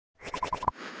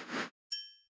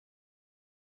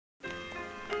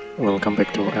Welcome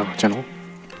back to our channel.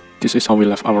 This is how we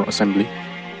left our assembly.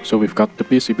 So we've got the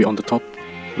PCB on the top,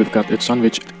 we've got it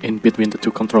sandwiched in between the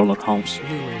two controller halves,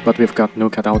 but we've got no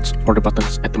cutouts for the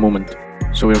buttons at the moment.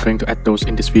 So we're going to add those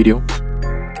in this video.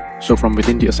 So from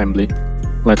within the assembly,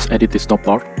 let's edit this top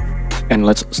part, and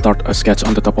let's start a sketch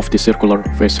on the top of the circular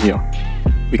face here.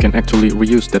 We can actually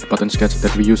reuse that button sketch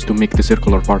that we used to make the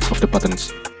circular parts of the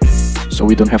buttons. So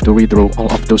we don't have to redraw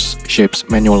all of those shapes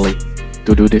manually.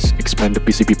 To do this, expand the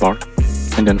PCB part,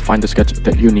 and then find the sketch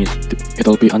that you need.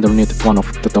 It'll be underneath one of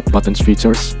the top buttons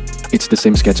features. It's the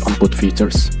same sketch on both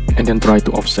features, and then try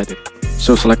to offset it.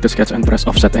 So select the sketch and press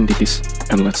offset entities,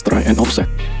 and let's try an offset,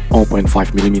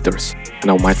 0.5mm.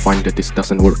 Now might find that this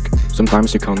doesn't work.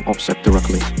 Sometimes you can't offset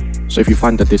directly. So if you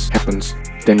find that this happens,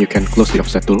 then you can close the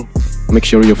offset tool. Make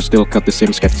sure you've still got the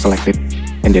same sketch selected,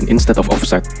 and then instead of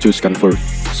offset, choose convert,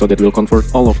 so that will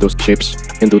convert all of those shapes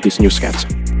into this new sketch.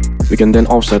 We can then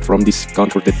offset from these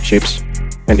converted shapes,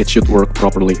 and it should work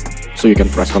properly. So you can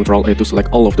press Ctrl A to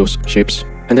select all of those shapes,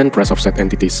 and then press offset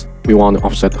entities. We want to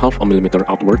offset 0.5 mm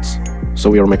outwards, so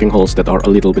we are making holes that are a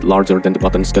little bit larger than the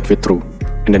buttons that fit through.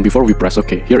 And then before we press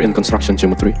OK, here in construction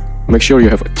geometry, make sure you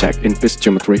have a check in piece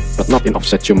geometry, but not in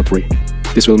offset geometry.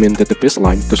 This will mean that the piece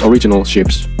line, those original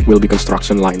shapes, will be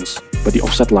construction lines, but the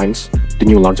offset lines, the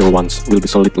new larger ones, will be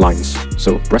solid lines.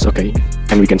 So press OK,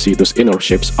 and we can see those inner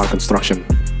shapes are construction,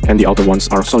 and the outer ones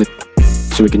are solid.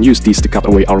 So we can use these to cut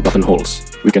away our button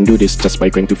holes. We can do this just by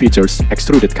going to Features,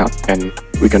 Extruded Cut, and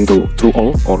we can go through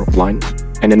all or line,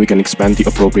 and then we can expand the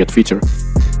appropriate feature.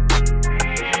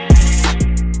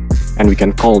 And we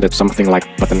can call that something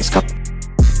like Buttons Cut.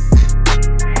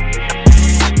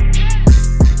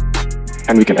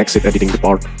 And we can exit editing the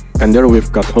part. And there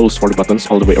we've got holes for the buttons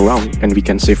all the way around, and we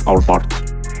can save our part.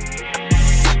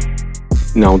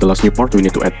 Now the last new part we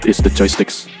need to add is the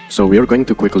joysticks. So we are going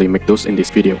to quickly make those in this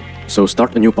video. So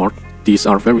start a new part. These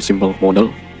are very simple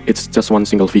model. It's just one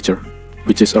single feature,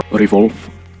 which is a revolve.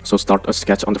 So start a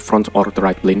sketch on the front or the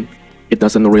right plane. It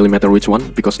doesn't really matter which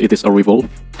one, because it is a revolve.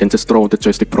 Then just draw the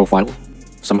joystick profile,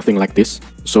 something like this.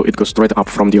 So it goes straight up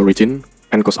from the origin,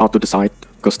 and goes out to the side,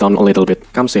 goes down a little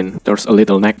bit, comes in, there's a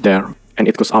little neck there, and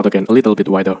it goes out again a little bit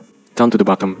wider, down to the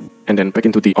bottom, and then back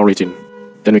into the origin.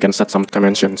 Then we can set some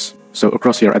dimensions. So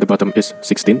across here at the bottom is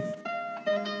 16.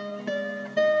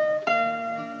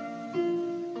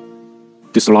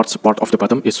 This large part of the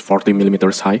bottom is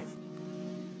 40mm high.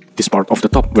 This part of the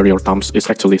top where your thumbs is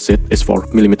actually sit is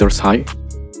 4mm high.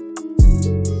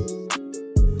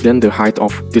 Then the height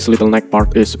of this little neck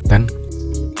part is 10.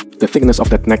 The thickness of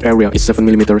that neck area is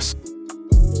 7mm.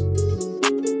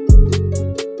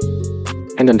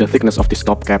 And then the thickness of this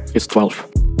top cap is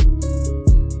 12.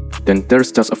 Then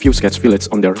there's just a few sketch fillets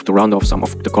on there to round off some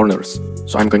of the corners.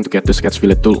 So I'm going to get the sketch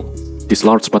fillet tool. This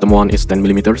large bottom one is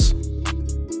 10mm.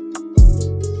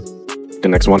 The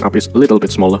next one up is a little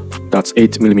bit smaller, that's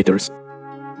 8mm.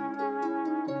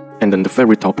 And then the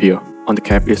very top here on the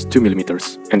cap is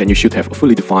 2mm. And then you should have a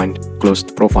fully defined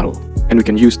closed profile. And we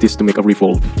can use this to make a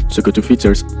revolve. So go to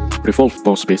Features, Revolve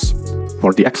Pose Piece.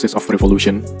 For the axis of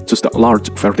revolution, choose the large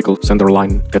vertical center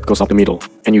line that goes up the middle.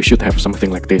 And you should have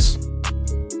something like this.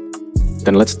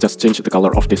 Then let's just change the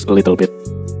color of this a little bit.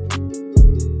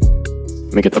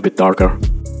 Make it a bit darker.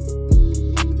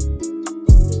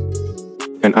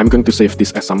 And I'm going to save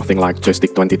this as something like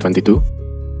Joystick 2022.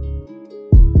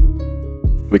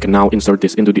 We can now insert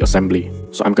this into the assembly.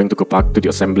 So I'm going to go back to the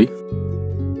assembly.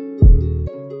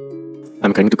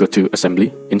 I'm going to go to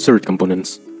Assembly, Insert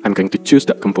Components. I'm going to choose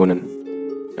that component.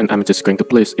 And I'm just going to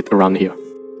place it around here.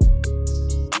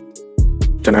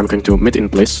 Then I'm going to mate in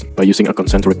place by using a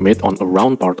concentric mate on a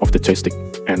round part of the joystick,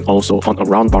 and also on a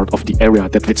round part of the area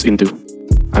that fits into.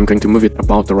 I'm going to move it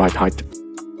about the right height.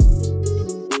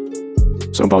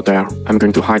 So about there, I'm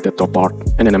going to hide that top part,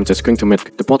 and then I'm just going to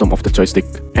make the bottom of the joystick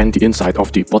and the inside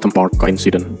of the bottom part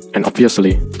coincident. And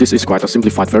obviously, this is quite a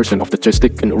simplified version of the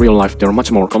joystick. In real life, they're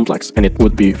much more complex, and it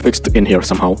would be fixed in here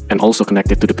somehow, and also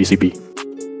connected to the PCB.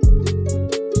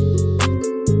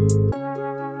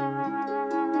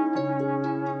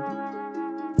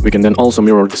 We can then also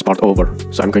mirror this part over.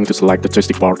 So I'm going to select the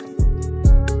joystick part.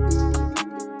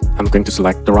 I'm going to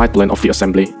select the right plane of the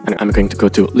assembly, and I'm going to go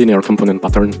to Linear Component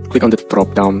Pattern, click on the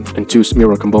drop down, and choose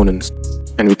Mirror Components.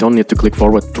 And we don't need to click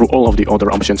forward through all of the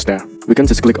other options there. We can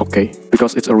just click OK,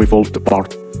 because it's a revolved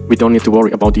part. We don't need to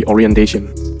worry about the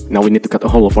orientation. Now we need to cut a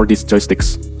hole for these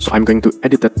joysticks. So I'm going to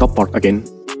edit that top part again.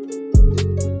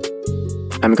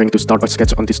 I'm going to start a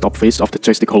sketch on this top face of the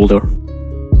joystick holder.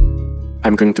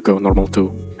 I'm going to go normal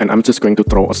too, and I'm just going to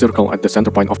draw a circle at the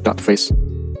center point of that face.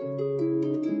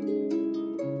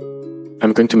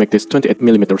 I'm going to make this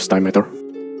 28mm diameter.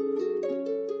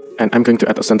 and I'm going to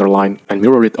add a center line and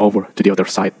mirror it over to the other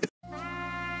side.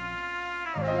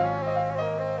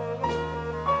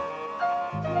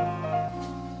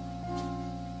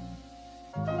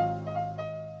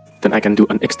 Then I can do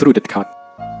an extruded cut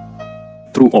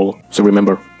through all. So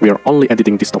remember, we are only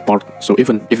editing this top part, so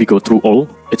even if we go through all,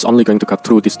 it's only going to cut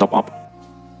through this top up.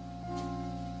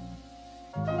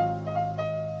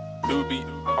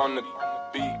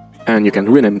 And you can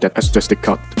rename that as Joystick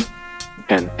cut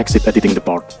and exit editing the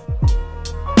part.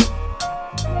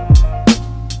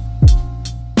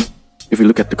 If we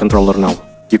look at the controller now,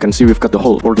 you can see we've got the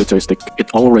hole for the joystick.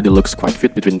 It already looks quite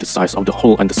fit between the size of the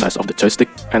hole and the size of the joystick,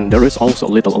 and there is also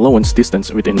a little allowance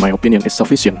distance which in my opinion is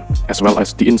sufficient, as well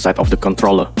as the inside of the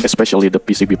controller, especially the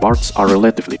PCB parts, are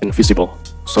relatively invisible,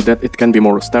 so that it can be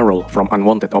more sterile from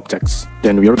unwanted objects.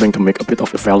 Then we are going to make a bit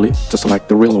of a valley, just like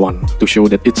the real one, to show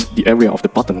that it's the area of the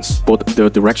buttons, both the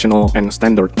directional and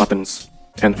standard buttons.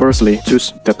 And firstly,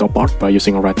 choose the top part by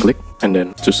using a right click, and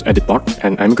then choose edit part,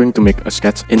 and I'm going to make a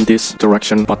sketch in this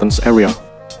direction buttons area.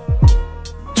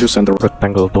 Choose center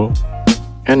rectangle tool,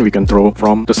 and we can draw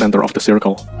from the center of the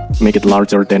circle. Make it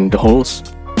larger than the holes.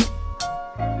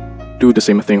 Do the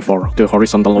same thing for the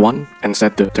horizontal one and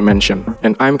set the dimension.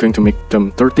 And I'm going to make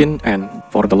them 13 and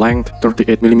for the length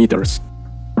 38 millimeters.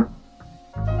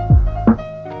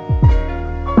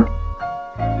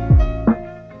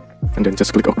 And then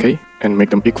just click OK and make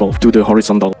them equal to the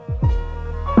horizontal.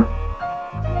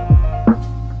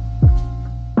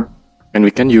 And we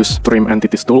can use Trim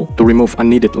Entities tool to remove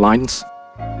unneeded lines.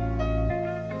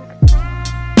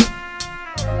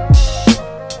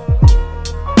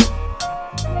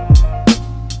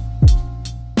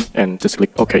 And just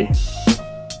click OK.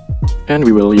 And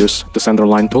we will use the center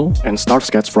line tool and start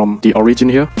sketch from the origin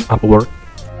here upward.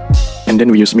 And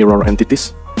then we use Mirror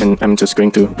Entities. And I'm just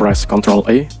going to press Ctrl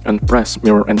A and press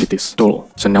Mirror Entities tool.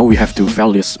 So now we have two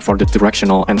values for the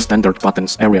directional and standard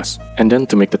buttons areas. And then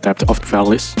to make the depth of the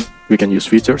values, we can use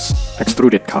Features,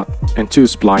 Extruded Cut, and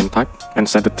choose Spline type and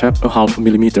set the depth 0.5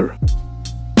 millimeter.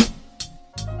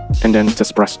 And then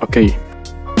just press OK.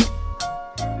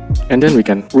 And then we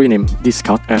can rename this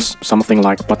cut as something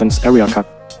like Buttons Area Cut.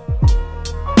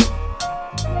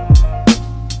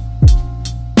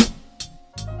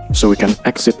 So we can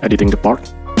exit editing the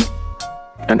part.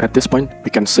 And at this point,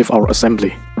 we can save our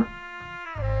assembly.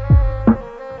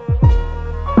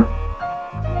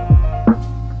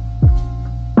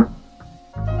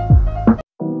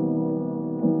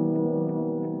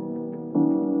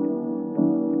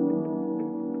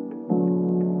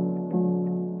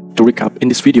 To recap, in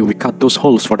this video we cut those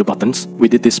holes for the buttons. We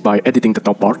did this by editing the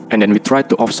top part, and then we tried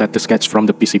to offset the sketch from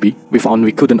the PCB. We found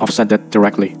we couldn't offset that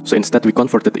directly, so instead we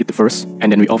converted it first,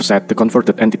 and then we offset the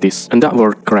converted entities, and that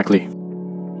worked correctly.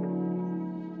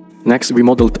 Next, we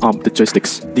modeled up the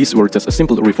joysticks. These were just a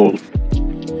simple revolve.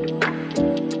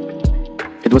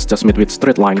 It was just made with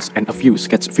straight lines and a few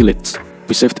sketch fillets.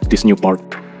 We saved this new part.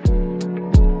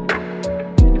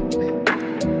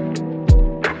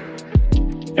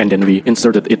 And then we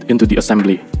inserted it into the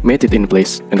assembly, made it in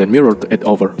place, and then mirrored it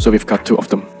over, so we've got two of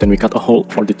them. Then we cut a hole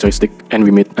for the joystick, and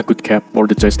we made a good cap for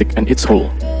the joystick and its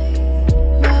hole.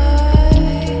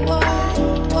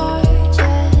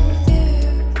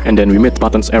 And then we made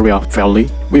buttons area valley,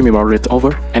 we mirrored it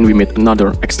over, and we made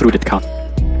another extruded cut.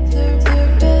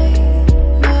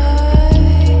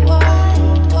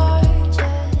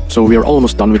 So we are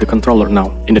almost done with the controller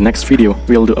now. In the next video,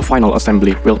 we'll do a final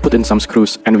assembly, we'll put in some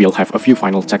screws, and we'll have a few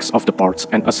final checks of the parts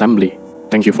and assembly.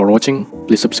 Thank you for watching,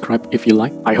 please subscribe if you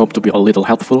like, I hope to be a little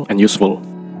helpful and useful.